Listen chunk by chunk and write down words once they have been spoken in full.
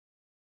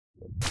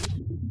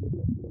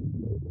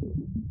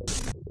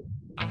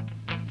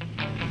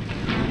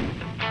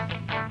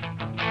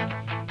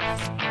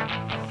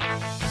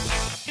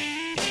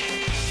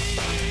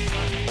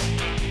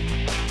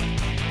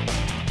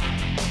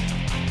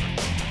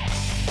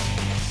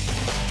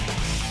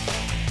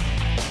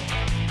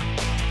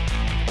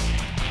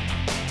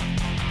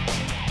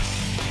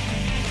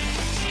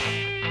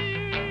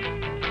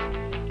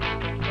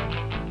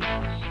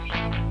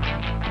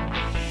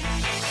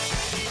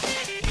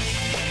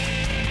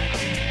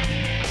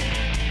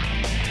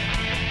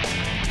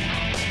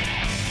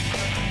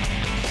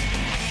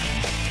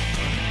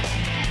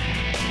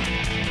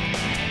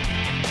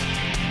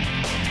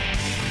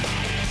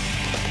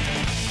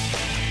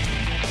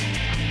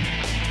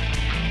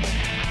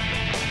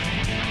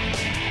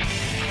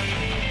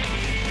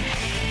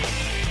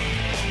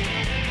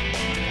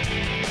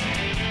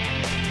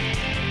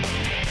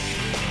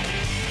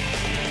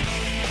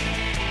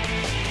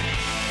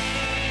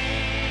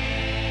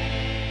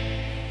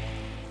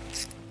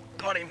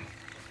Got him.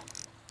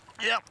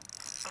 Yep.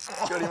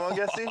 Got him on,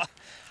 Guesty? Well,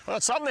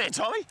 got something there,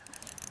 Tommy.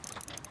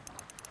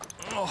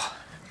 Oh,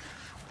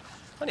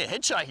 plenty of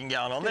head shaking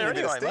going on there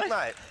anyway,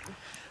 mate.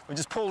 We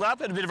just pulled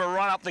up, had a bit of a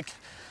run up the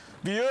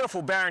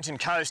beautiful Barrington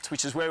Coast,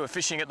 which is where we're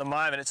fishing at the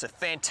moment. It's a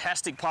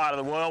fantastic part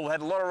of the world. We've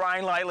had a lot of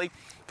rain lately,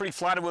 pretty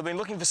flooded. We've been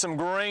looking for some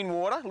green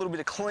water, a little bit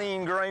of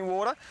clean green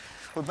water.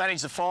 We've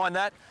managed to find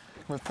that.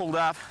 We've pulled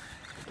up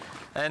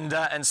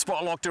and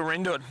spot locked her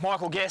into it.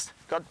 Michael Guest,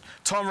 got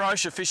Tom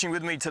Rocher fishing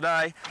with me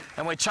today,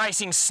 and we're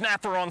chasing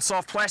snapper on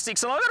soft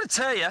plastics. And I've got to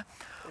tell you,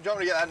 do you want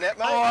me to get that net,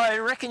 mate? I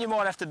reckon you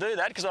might have to do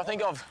that, because I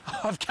think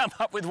I've come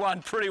up with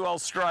one pretty well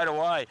straight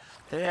away.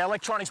 Yeah,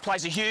 electronics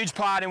plays a huge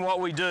part in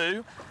what we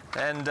do,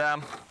 and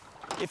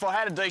if I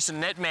had a decent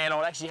net man,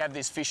 I'd actually have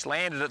this fish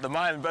landed at the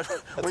moment, but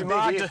we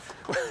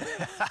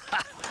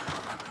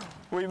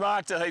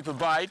marked a heap of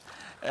bait,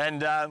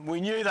 and we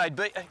knew they'd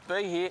be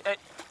here.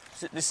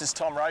 This is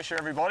Tom Rocher,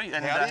 everybody,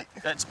 and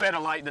it's better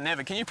late than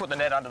never. Can you put the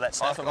net under that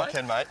snapper, mate? I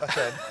can, mate, I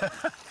can.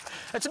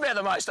 It's about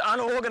the most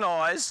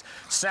unorganised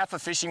snapper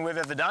fishing we've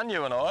ever done,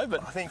 you and I,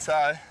 but I think so.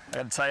 I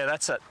got to tell you,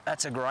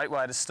 that's a great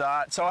way to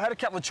start. So I had a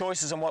couple of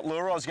choices on what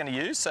lure I was going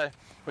to use. So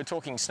we're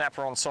talking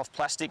snapper on soft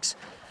plastics,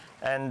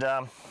 and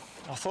I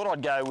thought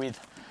I'd go with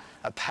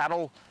a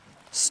paddle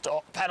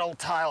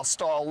tail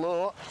style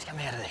lure. Come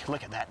out of there,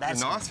 look at that.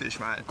 That's a nice fish,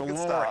 mate.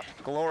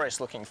 Glorious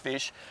looking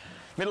fish.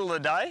 Middle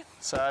of the day,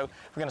 so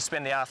we're going to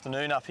spend the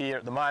afternoon up here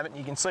at the moment.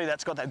 You can see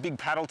that's got that big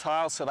paddle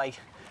tail, so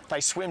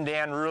they swim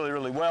down really,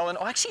 really well. And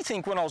I actually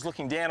think when I was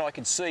looking down, I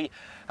could see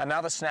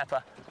another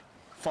snapper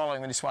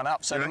following this one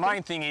up. So the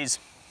main thing is,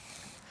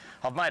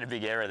 I've made a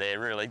big error there,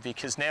 really,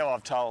 because now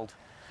I've told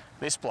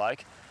this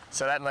bloke,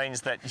 so that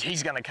means that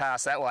he's going to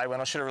cast that way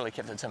when I should have really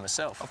kept it to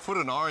myself. I've put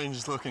an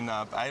orange looking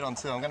bait on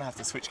too. I'm going to have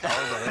to switch colours,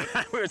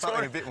 I think.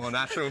 Something a bit more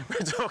natural.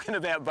 We're talking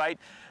about bait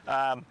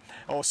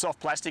or soft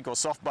plastic or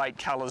soft bait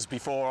colours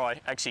before I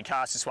actually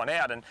cast this one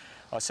out, and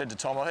I said to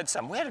Tom,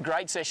 we had a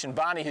great session.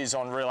 Barney, who's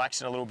on Real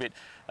Action a little bit,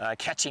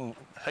 catching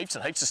heaps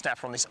and heaps of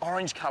snapper on this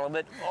orange colour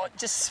that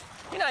just,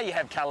 you know, you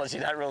have colours you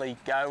don't really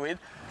go with.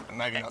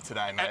 Maybe not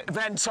today, mate.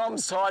 And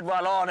Tom's tied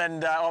one on,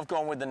 and I've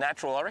gone with the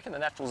natural. I reckon the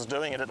natural's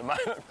doing it at the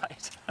moment,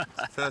 mate.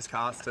 First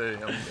cast too.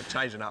 I'm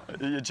changing up.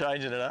 You're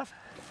changing it up.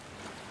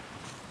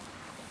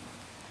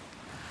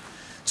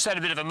 Just had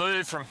a bit of a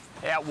move from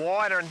out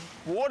wider, and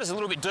water's a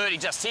little bit dirty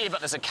just here, but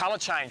there's a colour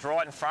change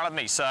right in front of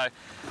me, so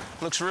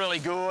looks really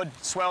good.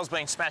 Swell's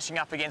been smashing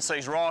up against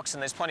these rocks,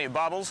 and there's plenty of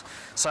bubbles.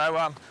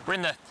 So we're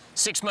in the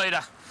 6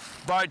 metre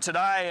boat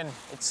today, and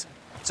it's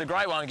a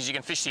great one because you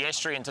can fish the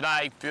estuary, and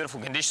today,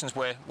 beautiful conditions.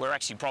 We're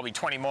actually probably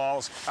 20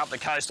 miles up the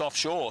coast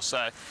offshore.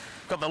 So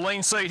got the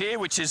lean seat here,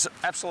 which is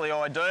absolutely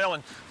ideal,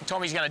 and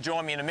Tommy's going to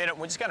join me in a minute.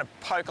 We're just going to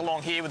poke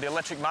along here with the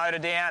electric motor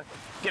down,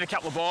 get a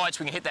couple of bites.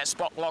 We can hit that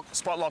spot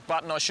lock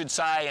button, I should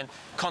say, and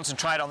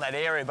concentrate on that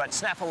area. But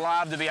snapper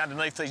love to be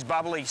underneath these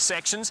bubbly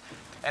sections,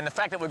 and the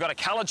fact that we've got a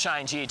colour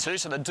change here too,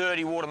 so the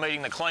dirty water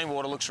meeting the clean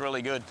water looks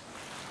really good.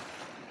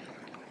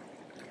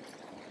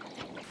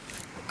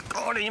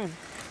 Got him.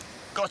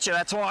 Got you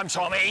that time,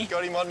 Tommy.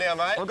 Got him on now,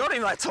 mate. I got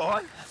him that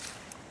time.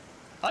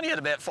 Only had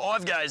about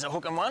 5 goes of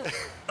hooking one,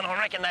 and I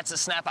reckon that's a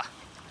snapper.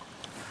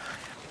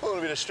 A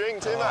little bit of string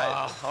too, mate.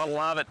 I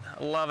love it,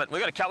 I love it. We've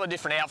got a couple of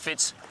different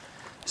outfits.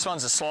 This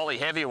one's a slightly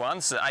heavier one,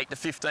 it's 8 to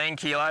 15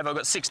 kilo, but I've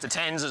got 6 to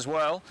 10s as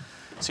well.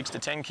 6 to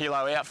 10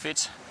 kilo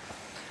outfits.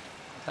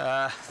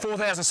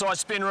 4,000 size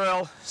spin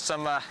reel,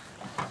 some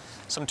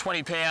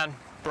 20-pound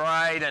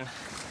braid, and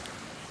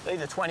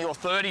either 20 or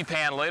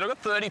 30-pound leader.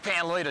 I've got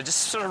 30-pound leader, just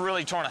sort of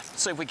really trying to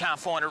see if we can't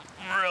find a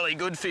really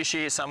good fish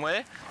here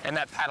somewhere. And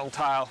that paddle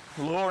tail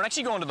lure, and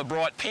actually gone to the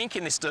bright pink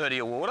in this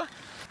dirtier water.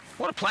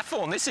 What a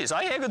platform this is,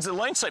 eh? How good's the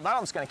lean seat, mate?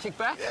 I'm just going to kick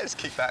back. Yeah, just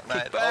kick back,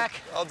 mate. Kick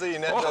back. I'll do your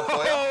net job for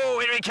you. Oh,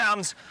 here he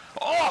comes.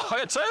 Oh, I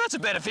got to tell you, that's a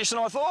better fish than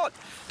I thought.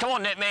 Come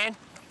on, net man.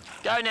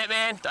 Go, net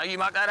man. Don't you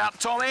muck that up,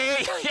 Tommy.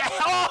 Yeah.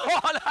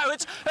 Oh, no,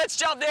 it's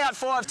jumped out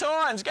 5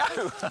 times. Go.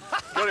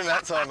 Got him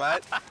that time,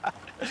 mate.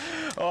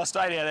 Oh,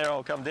 stay down there,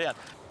 I'll come down.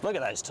 Look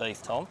at those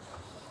teeth, Tom.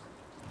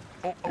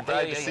 You're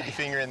brave to stick your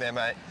finger in there,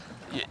 mate.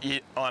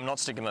 I'm not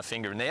sticking my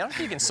finger in there. I don't know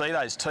if you can see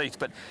those teeth,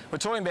 but we're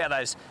talking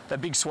about the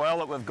big swell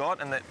that we've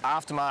got and the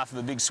aftermath of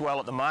the big swell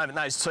at the moment.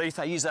 Those teeth,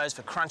 they use those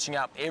for crunching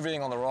up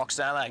everything on the rocks,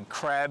 don't they?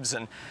 Crabs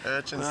and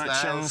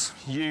urchins,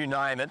 you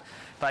name it.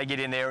 They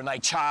get in there and they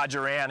charge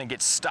around and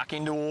get stuck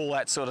into all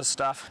that sort of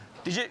stuff.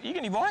 You get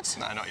any bites?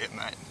 No, not yet,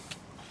 mate.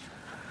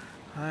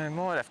 I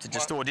might have to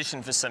just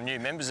audition for some new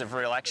members of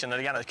Real Action that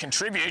are going to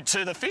contribute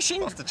to the fishing.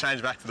 We'll have to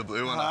change back to the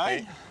blue one, I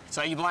think.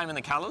 So you're blaming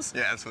the colours?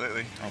 Yeah,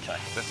 absolutely. Okay.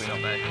 Definitely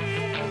not me.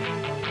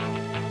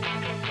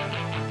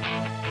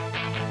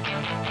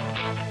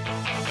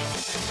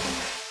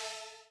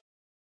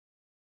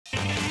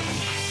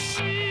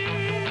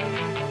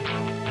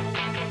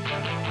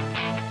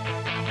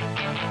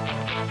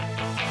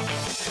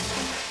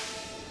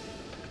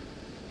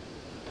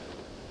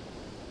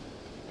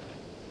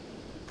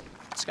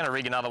 Just going to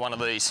rig another one of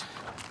these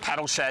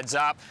paddle shads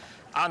up.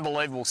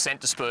 Unbelievable scent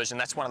dispersion,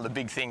 that's one of the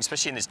big things,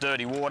 especially in this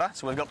dirty water.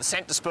 So we've got the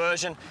scent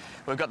dispersion,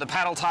 we've got the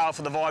paddle tail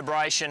for the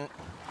vibration,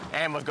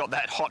 and we've got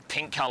that hot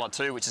pink colour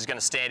too, which is going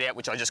to stand out,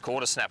 which I just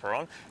caught a snapper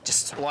on.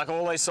 Just like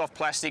all these soft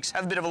plastics,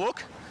 have a bit of a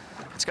look.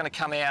 It's going to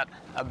come out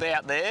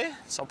about there,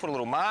 so I'll put a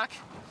little mark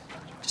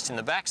just in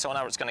the back so I know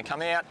where it's going to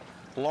come out.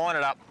 Line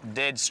it up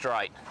dead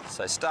straight.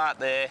 So start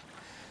there.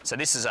 So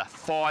this is a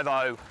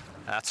 5/0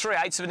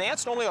 3/8 of an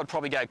ounce. Normally I'd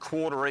probably go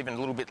quarter or even a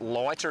little bit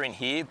lighter in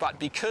here, but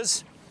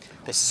because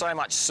there's so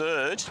much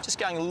surge, just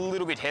going a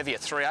little bit heavier,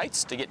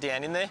 3/8 to get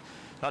down in there.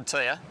 And I'd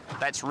tell you,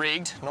 that's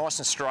rigged, nice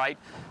and straight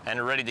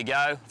and ready to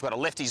go. I've got a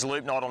lefty's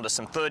loop knot onto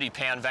some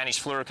 30-pound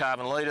Vanish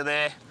fluorocarbon leader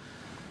there.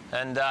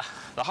 And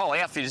the whole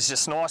outfit is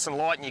just nice and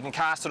light and you can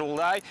cast it all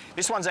day.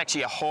 This one's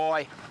actually a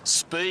high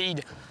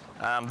speed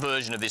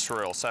version of this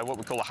reel, so what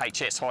we call a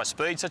HS, high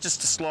speed, so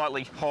just a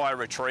slightly higher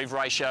retrieve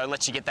ratio,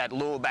 lets you get that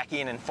lure back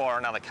in and fire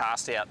another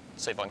cast out,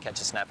 see if I can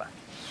catch a snapper.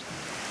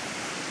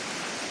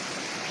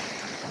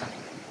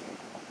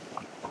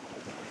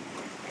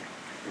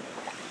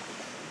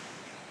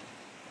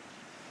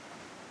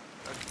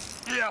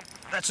 Yeah,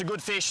 that's a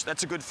good fish,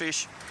 that's a good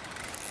fish.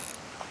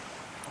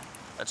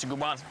 That's a good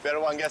one. Better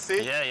one,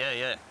 Guesty?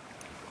 Yeah.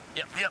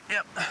 Yep.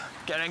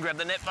 Go down and grab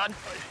the net, bud.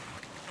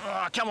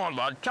 Oh, come on,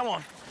 bud, come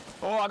on.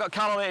 Oh, I got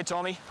colour there,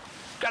 Tommy.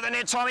 Grab the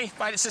net, Tommy.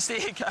 Mate, it's just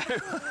there. Go.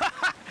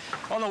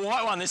 On the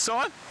white one this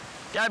time.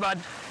 Go, bud.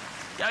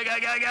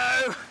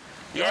 Go.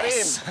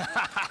 Yes.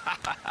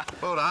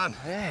 Well done.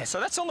 Yeah,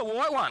 so that's on the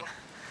white one.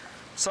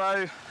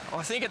 So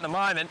I think at the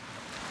moment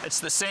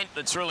it's the scent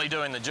that's really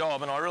doing the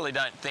job, and I really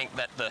don't think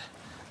that the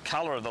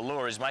colour of the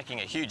lure is making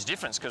a huge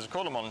difference, because I've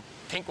caught them on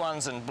pink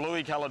ones and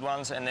bluey coloured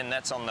ones, and then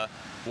that's on the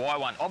white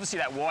one. Obviously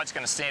that white's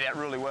going to stand out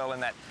really well in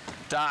that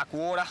dark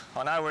water.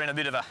 I know we're in a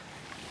bit of a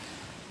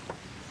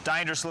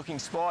dangerous looking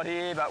spot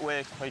here, but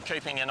we're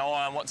keeping an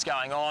eye on what's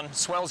going on.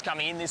 Swell's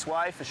coming in this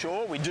way for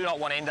sure. We do not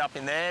want to end up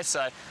in there,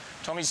 so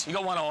Tommy's, you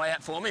got one eye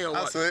out for me or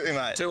Absolutely,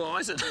 what? mate. 2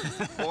 eyes?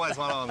 Always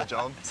one eye on the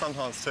job,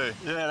 sometimes two.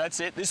 Yeah,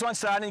 that's it. This one's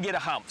starting to get a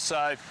hump.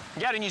 So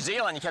you go to New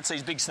Zealand, you catch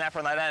these big snapper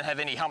and they don't have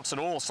any humps at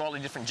all, slightly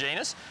different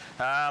genus.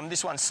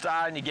 This one's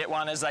starting to get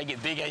one. As they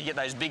get bigger, you get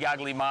those big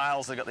ugly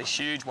males. They've got these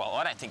huge, well,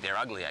 I don't think they're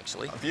ugly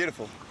actually. Oh,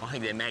 beautiful. I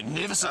think they're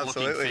magnificent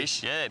looking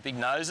fish. Yeah, big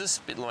noses,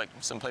 a bit like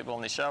some people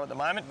on this show at the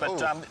moment. But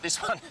this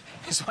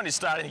one is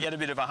starting to get a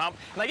bit of a hump.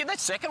 And they get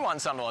that second one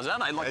sometimes, don't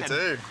they? Like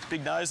that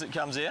big nose that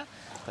comes out.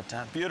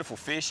 But beautiful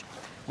fish.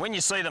 When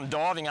you see them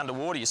diving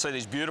underwater, you see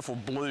these beautiful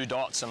blue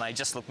dots and they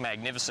just look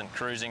magnificent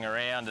cruising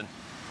around, and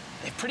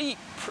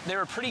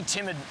they're a pretty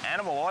timid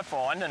animal, I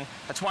find, and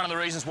that's one of the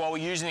reasons why we're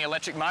using the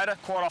electric motor.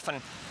 Quite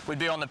often we'd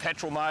be on the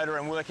petrol motor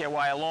and work our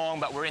way along,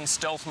 but we're in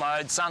stealth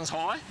mode, sun's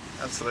high.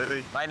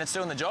 Absolutely. Mate, it's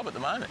doing the job at the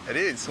moment. It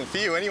is, well, for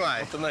you anyway.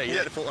 Not for me, You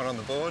had to put one on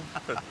the board.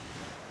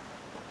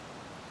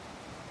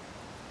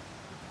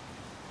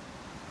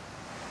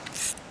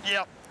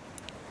 Yep,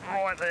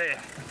 right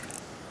there.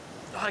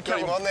 Got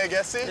him on there,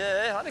 Guesty?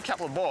 Yeah, I had a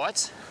couple of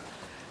bites.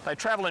 They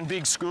travel in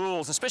big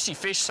schools, especially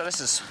fish, so this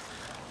is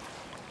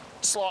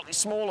slightly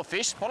smaller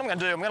fish. What I'm going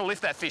to do, I'm going to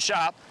lift that fish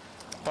up,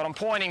 but I'm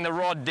pointing the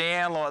rod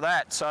down like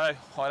that, so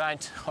I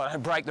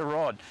don't break the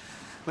rod.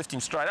 Lift him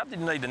straight up,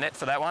 didn't need the net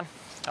for that one.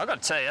 I've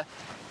got to tell you,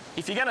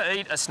 if you're going to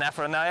eat a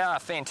snapper, and they are a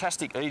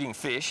fantastic eating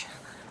fish,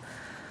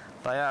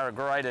 they are a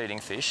great eating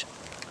fish.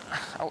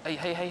 Oh,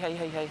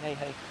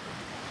 hey.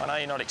 I know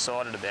you're not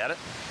excited about it,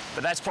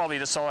 but that's probably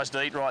the size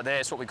to eat right there.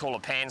 It's what we call a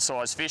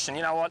pan-sized fish, and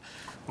you know what?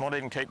 I might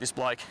even keep this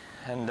bloke,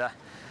 and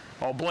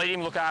I'll bleed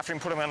him, look after him,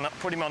 put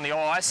him on the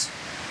ice,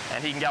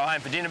 and he can go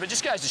home for dinner. But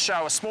just goes to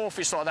show, a small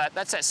fish like that,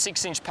 that's that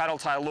 6-inch paddle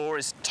tail lure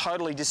is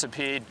totally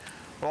disappeared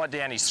right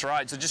down his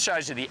throat. So it just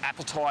shows you the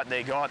appetite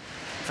they got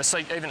for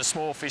even a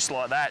small fish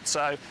like that.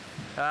 So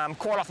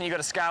quite often you've got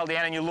to scale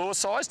down in your lure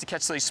size to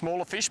catch these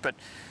smaller fish, but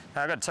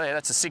I've got to tell you,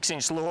 that's a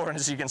 6-inch lure, and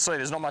as you can see,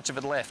 there's not much of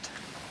it left.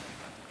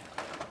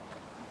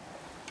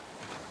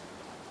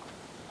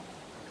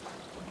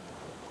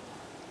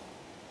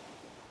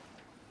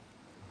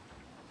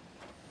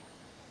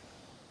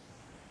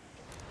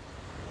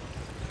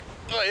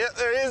 Oh, yeah,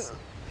 there he is.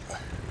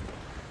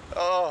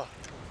 Oh,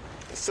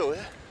 it's still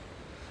there.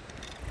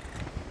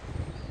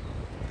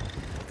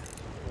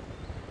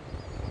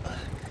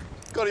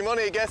 got him on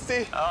here,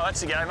 Guesty. Oh,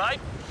 that's a go, mate.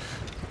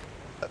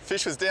 That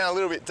fish was down a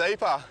little bit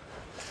deeper.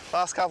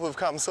 Last couple have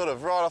come sort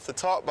of right off the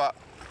top, but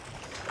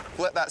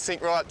let that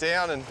sink right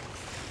down and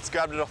just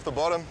grabbed it off the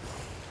bottom.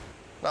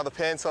 Another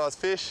pan-sized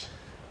fish.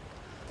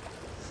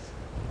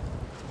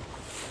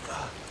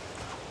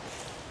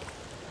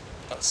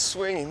 That's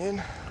swinging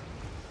in.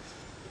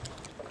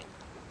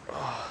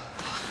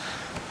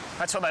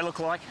 That's what they look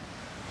like.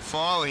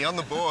 Finally on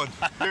the board.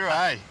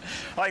 Hooray.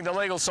 I think the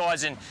legal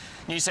size in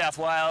New South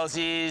Wales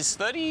is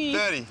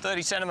 30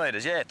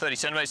 centimetres. Yeah, 30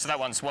 centimetres. So that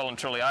one's well and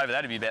truly over.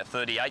 That'd be about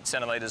 38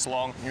 centimetres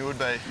long. You would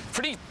be.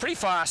 Pretty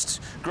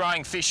fast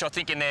growing fish, I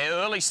think, in their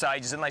early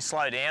stages, and they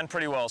slow down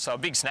pretty well. So a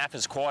big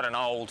snapper's quite an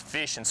old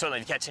fish, and certainly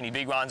if you catch any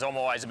big ones, I'm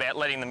always about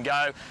letting them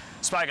go.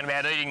 Spoken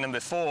about eating them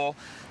before,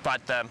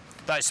 but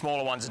those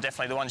smaller ones are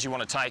definitely the ones you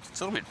want to take. It's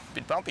a little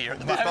bit bumpy here at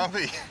the moment.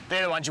 Bumpy.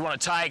 They're the ones you want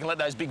to take and let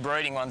those big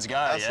breeding ones go.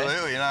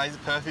 Absolutely, Yeah? he's a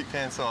perfect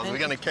pan size. Are we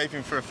going to keep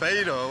him for a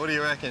feed, or what do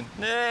you reckon?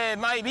 Yeah,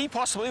 maybe,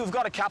 possibly. We've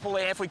got a couple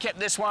there. If we kept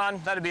this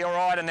one, that'd be all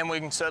right, and then we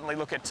can certainly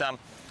look at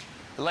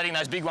letting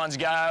those big ones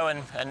go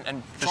and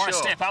trying to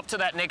step up to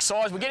that next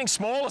size. We're getting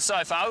smaller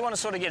so far. We want to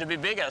sort of get a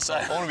bit bigger. So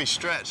I want to be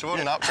stretched. I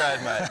want an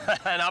upgrade, mate.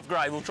 An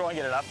upgrade. We'll try and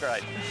get an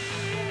upgrade.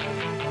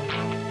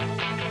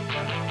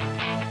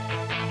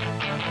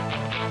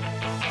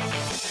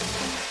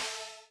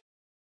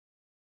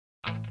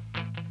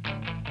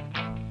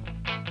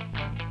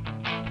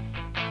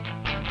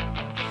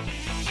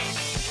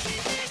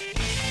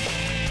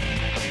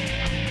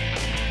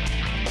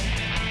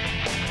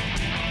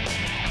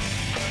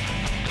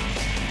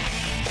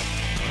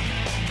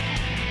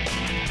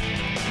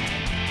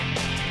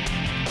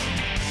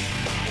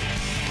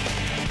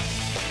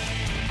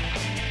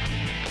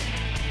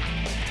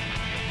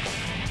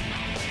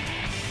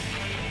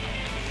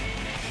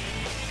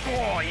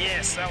 Oh,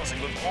 yes, that was a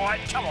good bite.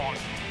 Come on.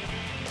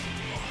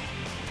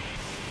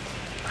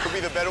 Could be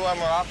the better one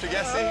we're after,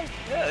 Guesty.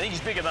 Yeah, I think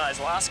he's bigger than those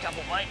last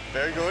couple, mate.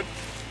 Very good.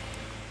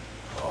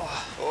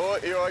 Oh,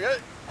 here I go.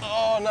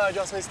 Oh, no,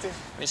 just missed him.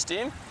 Missed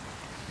him.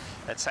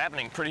 That's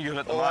happening pretty good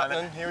at the All moment.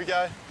 happening. Here we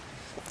go.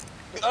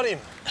 Got him.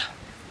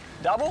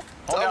 Double?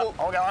 Double.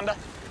 I'll go under.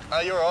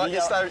 Oh, you're all right.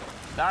 You stay.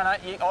 No,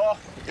 oh.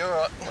 You're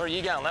all right. Where are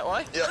you going, that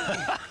way?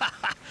 Yeah.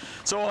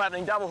 It's all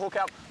happening, double hook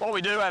up. What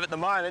we do have at the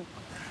moment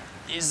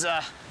is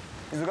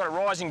we've got a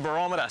rising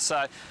barometer,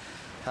 so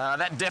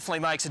that definitely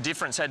makes a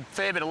difference. Had a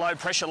fair bit of low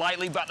pressure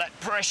lately, but that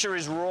pressure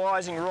is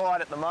rising right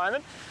at the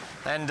moment.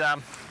 And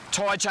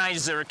tide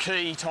changes are a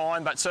key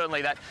time, but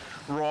certainly that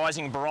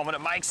rising barometer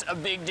makes a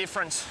big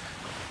difference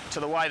to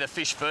the way the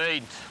fish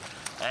feed.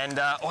 And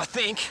I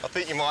think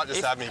you might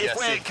just have me if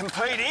we're guessing.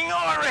 competing,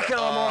 I reckon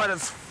I might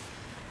have.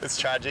 It's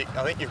tragic.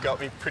 I think you've got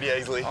me pretty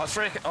easily.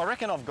 I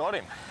reckon I've got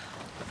him.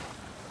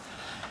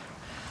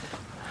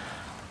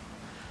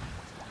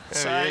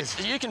 There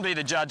So you can be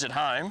the judge at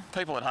home.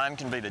 People at home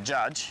can be the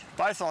judge,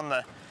 both on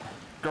the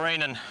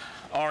green and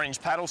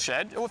orange paddle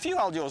shed. Well, if you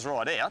hold yours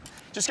right out,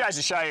 just goes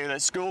to show you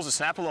that schools of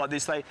snapper like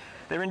this,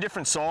 they're in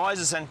different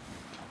sizes,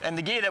 and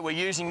the gear that we're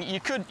using,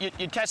 you'd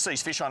catch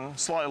these fish on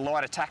slightly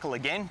lighter tackle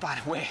again, but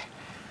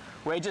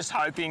we're just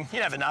hoping, you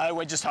never know,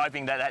 we're just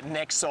hoping that that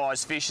next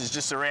size fish is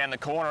just around the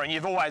corner, and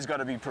you've always got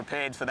to be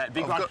prepared for that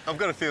big one. I've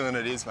got a feeling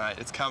it is, mate.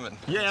 It's coming.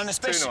 Yeah, and it's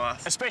too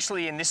nice.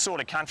 especially in this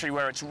sort of country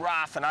where it's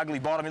rough and ugly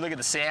bottom. You look at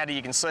the sounder,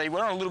 you can see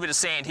we're on a little bit of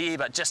sand here,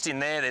 but just in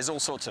there's all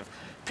sorts of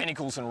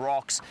pinnacles and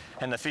rocks,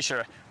 and the fish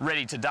are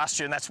ready to dust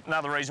you, and that's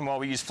another reason why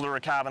we use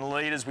fluorocarbon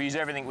leaders. We use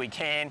everything we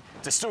can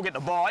to still get the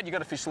bite. You've got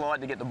to fish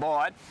light to get the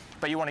bite,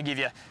 but you want to give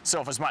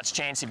yourself as much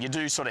chance if you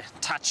do sort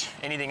of touch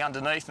anything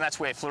underneath, and that's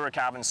where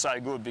fluorocarbon's so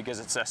good,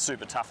 because it's a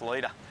super tough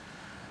leader.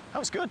 That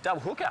was good,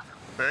 double hook up.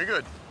 Very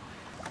good.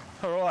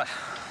 All right,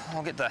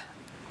 I'll get the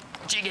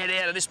jig head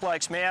out of this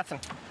bloke's mouth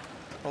and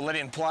we'll let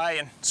him play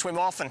and swim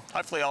off, and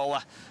hopefully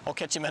I'll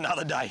catch him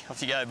another day.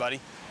 Off you go, buddy.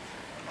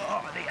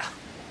 Oh dear.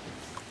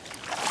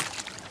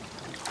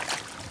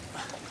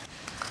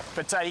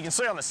 But you can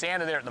see on the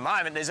sounder there at the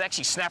moment, there's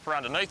actually snapper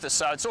underneath us,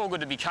 so it's all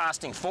good to be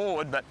casting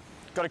forward, but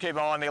got to keep an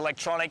eye on the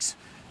electronics.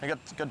 We've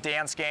got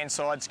down scan,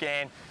 side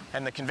scan,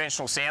 and the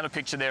conventional sounder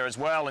picture there as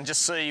well, and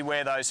just see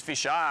where those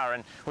fish are.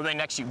 And we've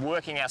been actually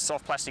working our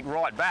soft plastic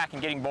right back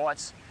and getting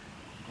bites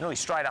nearly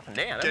straight up and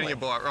down. Getting a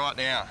bite right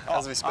now,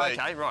 as we speak.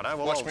 Okay, righto.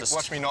 Well,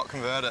 watch me not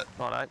convert it.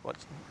 Righto.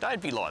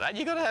 Don't be like that.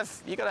 You got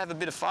to have a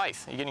bit of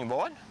faith. Are you getting a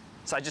bite?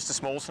 So just a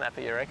small snapper,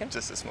 you reckon?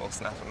 Just a small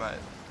snapper, mate.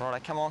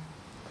 Righto, come on.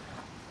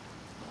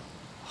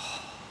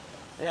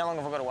 How long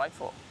have I got to wait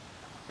for?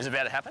 Is it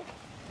about to happen?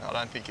 No, I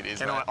don't think it is,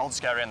 mate. I'll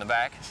just go around the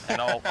back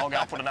and I'll go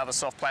and put another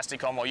soft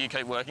plastic on while you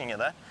keep working at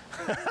that.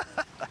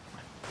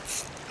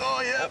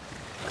 Oh, yeah.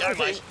 Go,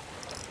 okay. mate.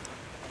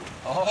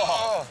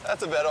 Oh,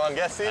 that's a better one,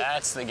 Guesty.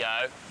 That's the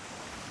go.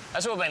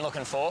 That's what we've been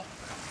looking for.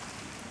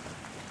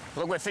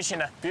 Look, we're fishing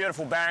the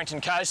beautiful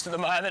Barrington Coast at the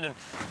moment, and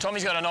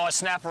Tommy's got a nice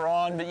snapper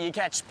on, but you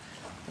catch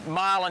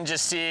marlin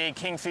just here,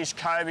 kingfish,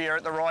 cobia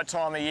at the right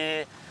time of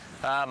year.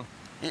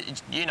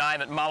 You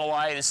name it,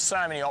 mulloway, there's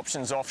so many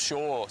options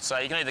offshore. So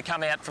you can either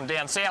come out from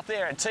down south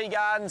there at Tea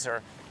Gardens,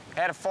 or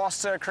out of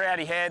Foster,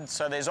 Crowdy Head,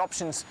 so there's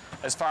options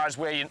as far as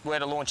where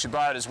to launch your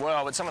boat as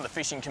well, but some of the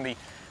fishing can be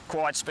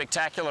quite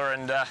spectacular,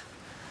 and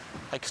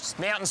like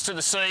mountains to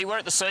the sea. We're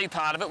at the sea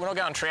part of it. We're not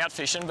going trout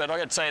fishing, but I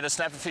got to tell you, the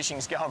snapper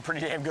fishing's going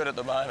pretty damn good at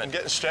the moment. I'm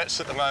getting stretched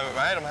at the moment,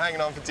 mate. I'm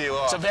hanging on for dear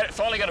life. So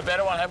finally got a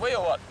better one, have we,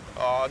 or what?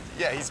 Oh,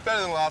 yeah, he's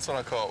better than the last one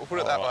I caught. We'll put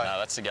it that way. No,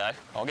 that's the go.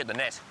 I'll get the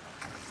net.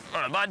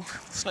 All right, bud.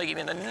 Sneak him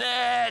in the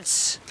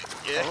net.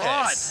 Yes. All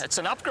right, it's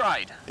an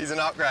upgrade. He's an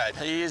upgrade.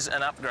 He is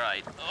an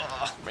upgrade.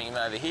 Oh, bring him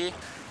over here.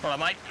 All right,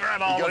 mate,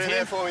 grab hold of him. You got him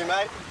there for me,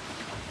 mate?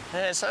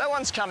 Yeah, so that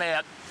one's come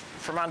out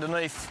from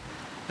underneath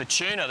the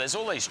tuna. There's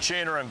all these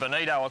tuna and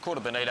bonito. I caught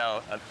a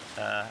bonito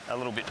a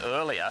little bit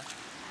earlier.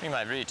 Bring him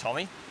over here,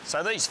 Tommy.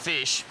 So these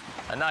fish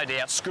are no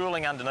doubt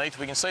schooling underneath.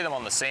 We can see them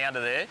on the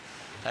sounder there.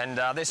 And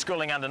they're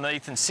schooling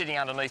underneath and sitting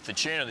underneath the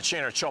tuna. The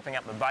tuna are chopping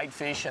up the bait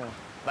fish, and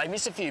they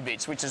miss a few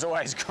bits, which is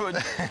always good.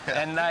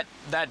 And that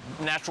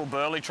natural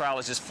burley trail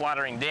is just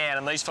fluttering down,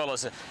 and these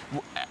fellas,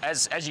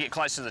 as you get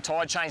closer to the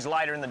tide change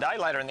later in the day,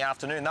 later in the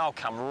afternoon, they'll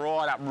come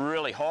right up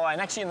really high. And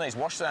actually in these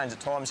wash zones at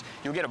times,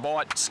 you'll get a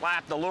bite,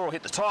 slap, the lure will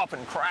hit the top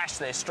and crash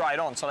there straight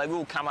on. So they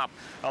will come up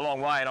a long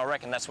way, and I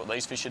reckon that's what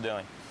these fish are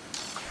doing.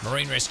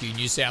 Marine Rescue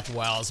New South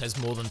Wales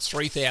has more than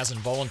 3,000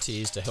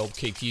 volunteers to help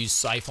keep you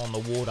safe on the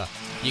water.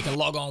 You can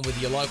log on with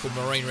your local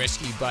Marine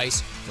Rescue base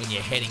when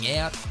you're heading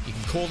out. You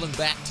can call them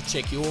back to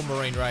check your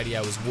marine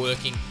radio is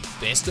working.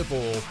 Best of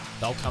all,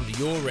 they'll come to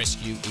your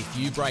rescue if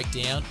you break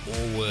down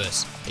or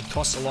worse. It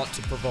costs a lot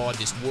to provide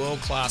this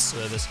world-class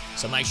service,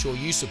 so make sure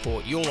you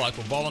support your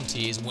local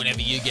volunteers whenever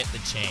you get the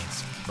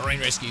chance. Marine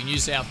Rescue New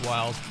South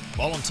Wales,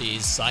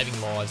 volunteers saving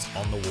lives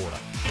on the water.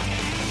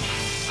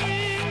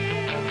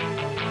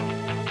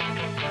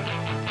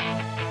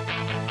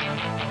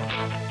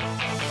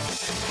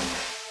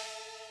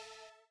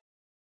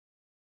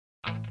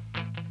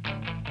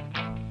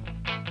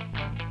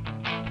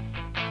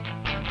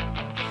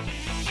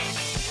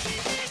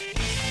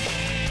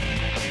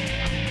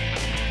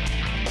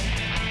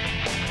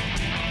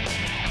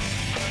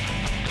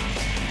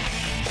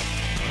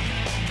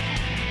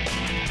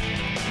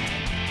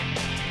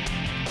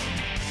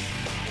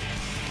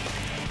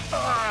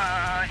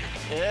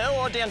 Yeah,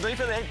 well, down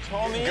deeper there,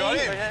 Tommy. Got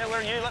him. Yeah, where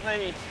are you? Let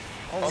me...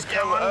 I'll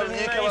come under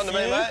you, come under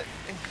me, mate.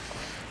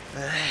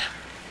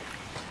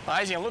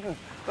 Amazing, I'm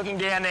looking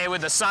down there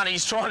with the sun.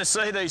 He's trying to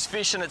see these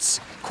fish, and it's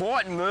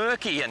quite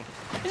murky, and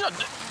he's not...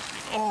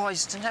 Oh,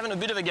 he's having a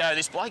bit of a go,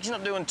 this bloke. He's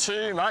not doing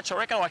too much. I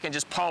reckon I can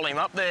just pole him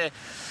up there.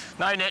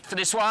 No net for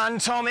this one,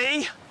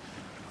 Tommy.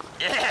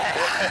 Yeah.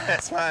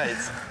 Yes, mate.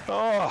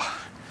 Oh.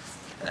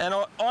 And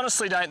I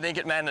honestly don't think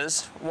it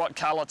matters what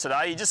colour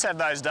today. You just have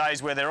those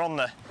days where they're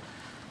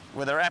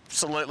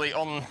absolutely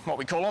on what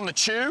we call on the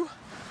chew,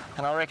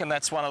 and I reckon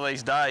that's one of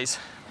these days.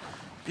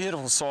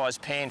 Beautiful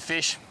sized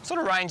panfish,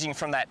 sort of ranging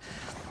from that,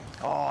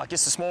 I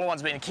guess the smaller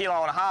one's been 1.5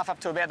 kilos up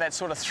to about that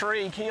sort of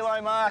 3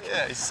 kilo mark.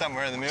 Yeah, he's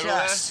somewhere in the middle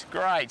Just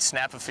great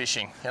snapper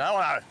fishing. You know,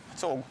 I know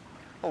it's all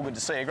good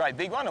to see a great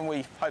big one, and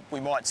we hope we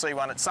might see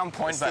one at some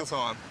point. There's still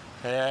time.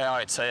 Yeah,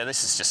 I tell you,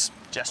 this is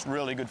just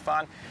really good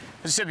fun.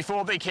 As I said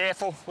before, be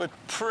careful. We're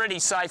pretty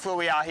safe where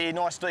we are here,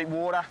 nice deep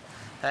water.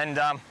 And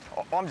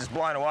I'm just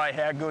blown away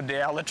how good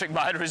our electric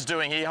motor is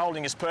doing here,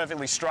 holding us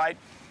perfectly straight,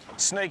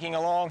 sneaking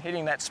along,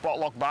 hitting that spot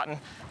lock button,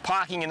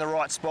 parking in the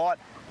right spot,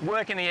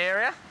 working the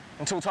area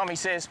until Tommy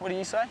says, what do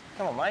you say?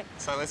 Come on, mate.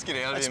 So let's get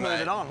out of here, mate. Let's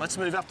move it on. Let's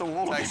move up the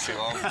wall a bit. Takes too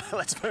long.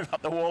 Let's move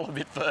up the wall a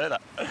bit further.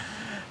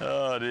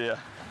 Oh, dear.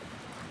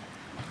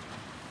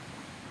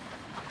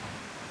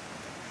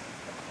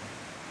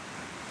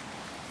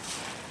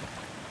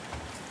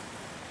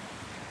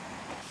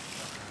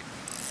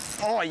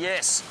 Oh,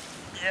 yes.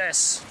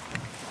 Yes.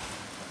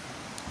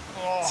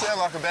 Oh. Sound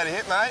like a better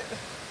hit, mate.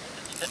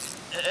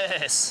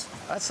 Yes.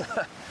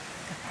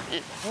 You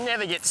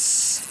never get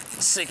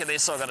sick of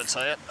this, I've got to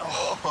tell you.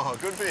 Oh,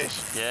 good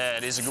fish. Yeah,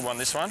 it is a good one,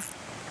 this one.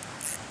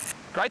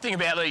 Great thing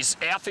about these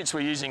outfits we're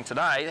using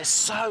today, they're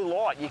so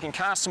light, you can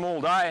cast them all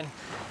day, and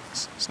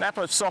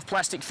snapper soft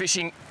plastic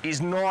fishing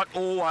is not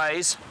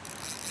always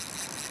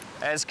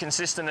as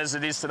consistent as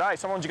it is today.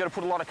 Sometimes you've got to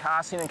put a lot of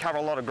casts in and cover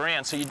a lot of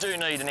ground, so you do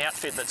need an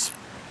outfit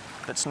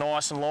that's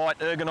nice and light,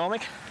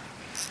 ergonomic.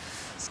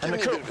 It's giving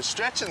me a bit of a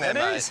stretch in there,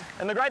 mate. It is.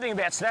 And the great thing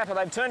about snapper,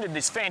 they've turned into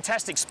this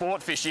fantastic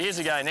sport fish years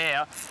ago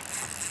now,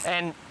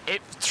 and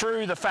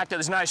through the fact that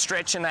there's no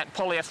stretch in that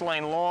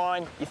polyethylene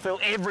line, you feel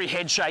every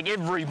head shake,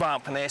 every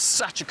bump, and they're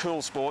such a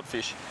cool sport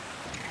fish.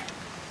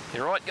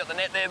 You're right, got the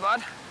net there,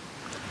 bud?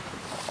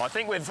 I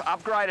think we've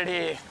upgraded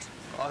here.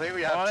 I think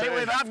we have I think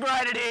we've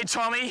upgraded here,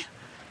 Tommy.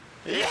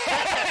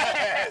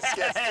 Yes,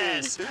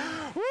 yes.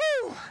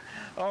 Woo!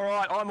 All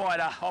right,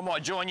 I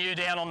might join you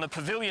down on the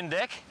pavilion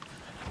deck.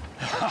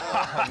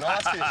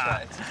 Nice fish,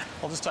 mate.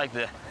 I'll just take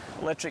the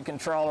electric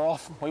controller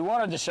off. We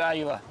wanted to show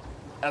you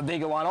a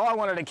bigger one. I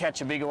wanted to catch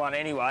a bigger one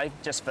anyway,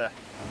 just for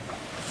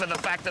the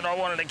fact that I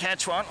wanted to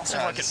catch one. I'll see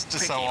if I can just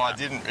pick so him I up.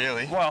 didn't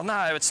really. Well,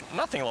 no, it's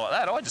nothing like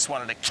that. I just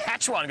wanted to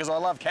catch one because I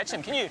love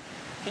catching them.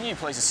 Can you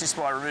please assist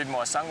by removing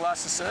my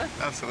sunglasses, sir?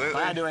 Absolutely.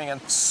 They're doing a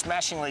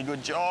smashingly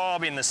good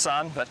job in the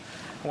sun, but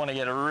want to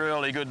get a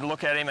really good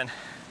look at him, and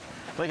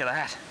look at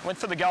that. Went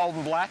for the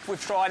golden black.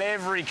 We've tried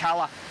every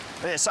colour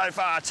there so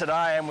far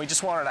today, and we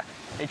just wanted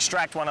to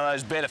extract one of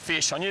those better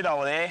fish. I knew they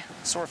were there.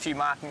 Saw a few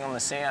marking on the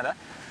sounder,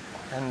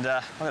 and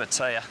I've got to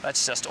tell you,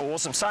 that's just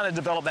awesome. Starting to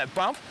develop that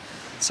bump.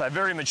 So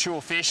very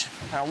mature fish.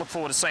 I look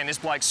forward to seeing this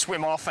bloke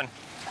swim off, and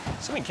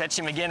so we can catch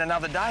him again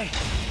another day.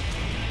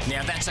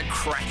 Now that's a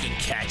cracking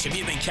catch. Have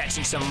you been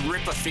catching some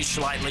ripper fish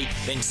lately?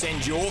 Then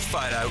send your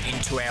photo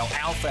into our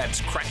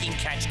Alfab's Cracking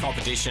Catch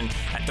competition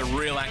at the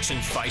Real Action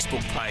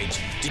Facebook page.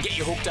 To get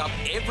you hooked up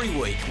every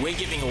week, we're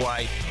giving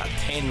away a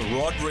Penn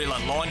rod, reel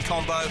and line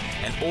combo,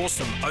 an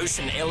awesome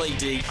Ocean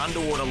LED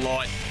underwater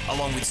light,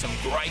 along with some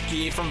great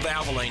gear from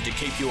Valvoline to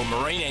keep your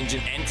marine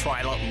engine and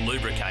trailer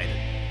lubricated.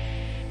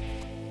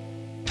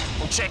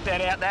 Well, check that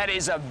out. That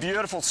is a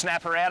beautiful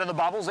snapper out of the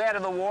bubbles, out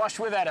of the wash.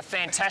 We've had a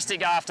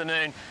fantastic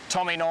afternoon.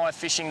 Tommy and I are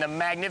fishing the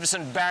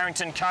magnificent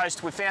Barrington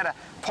Coast. We found a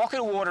pocket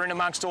of water in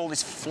amongst all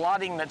this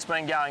flooding that's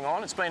been going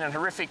on. It's been a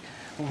horrific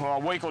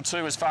week or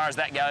two as far as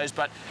that goes,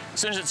 but as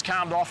soon as it's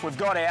calmed off, we've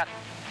got out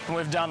and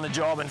we've done the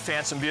job and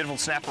found some beautiful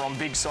snapper on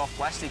big soft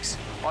plastics.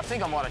 I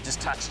think I might have just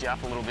touched you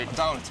up a little bit. I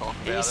don't want to talk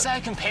about it. He's so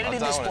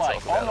competitive, this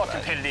bloke. I'm not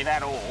competitive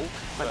at all,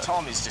 but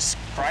Tom is just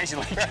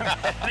crazily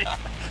competitive.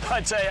 I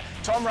tell you,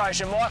 Tom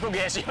Rocher, Michael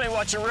Guesty, you've been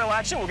watching Real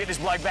Action. We'll get this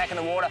bloke back in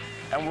the water,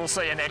 and we'll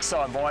see you next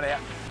time. Bye now.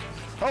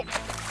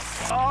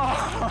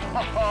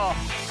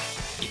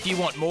 If you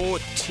want more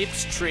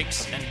tips,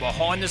 tricks, and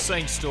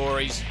behind-the-scenes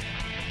stories,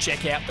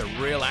 check out the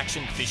Real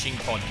Action Fishing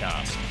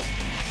Podcast.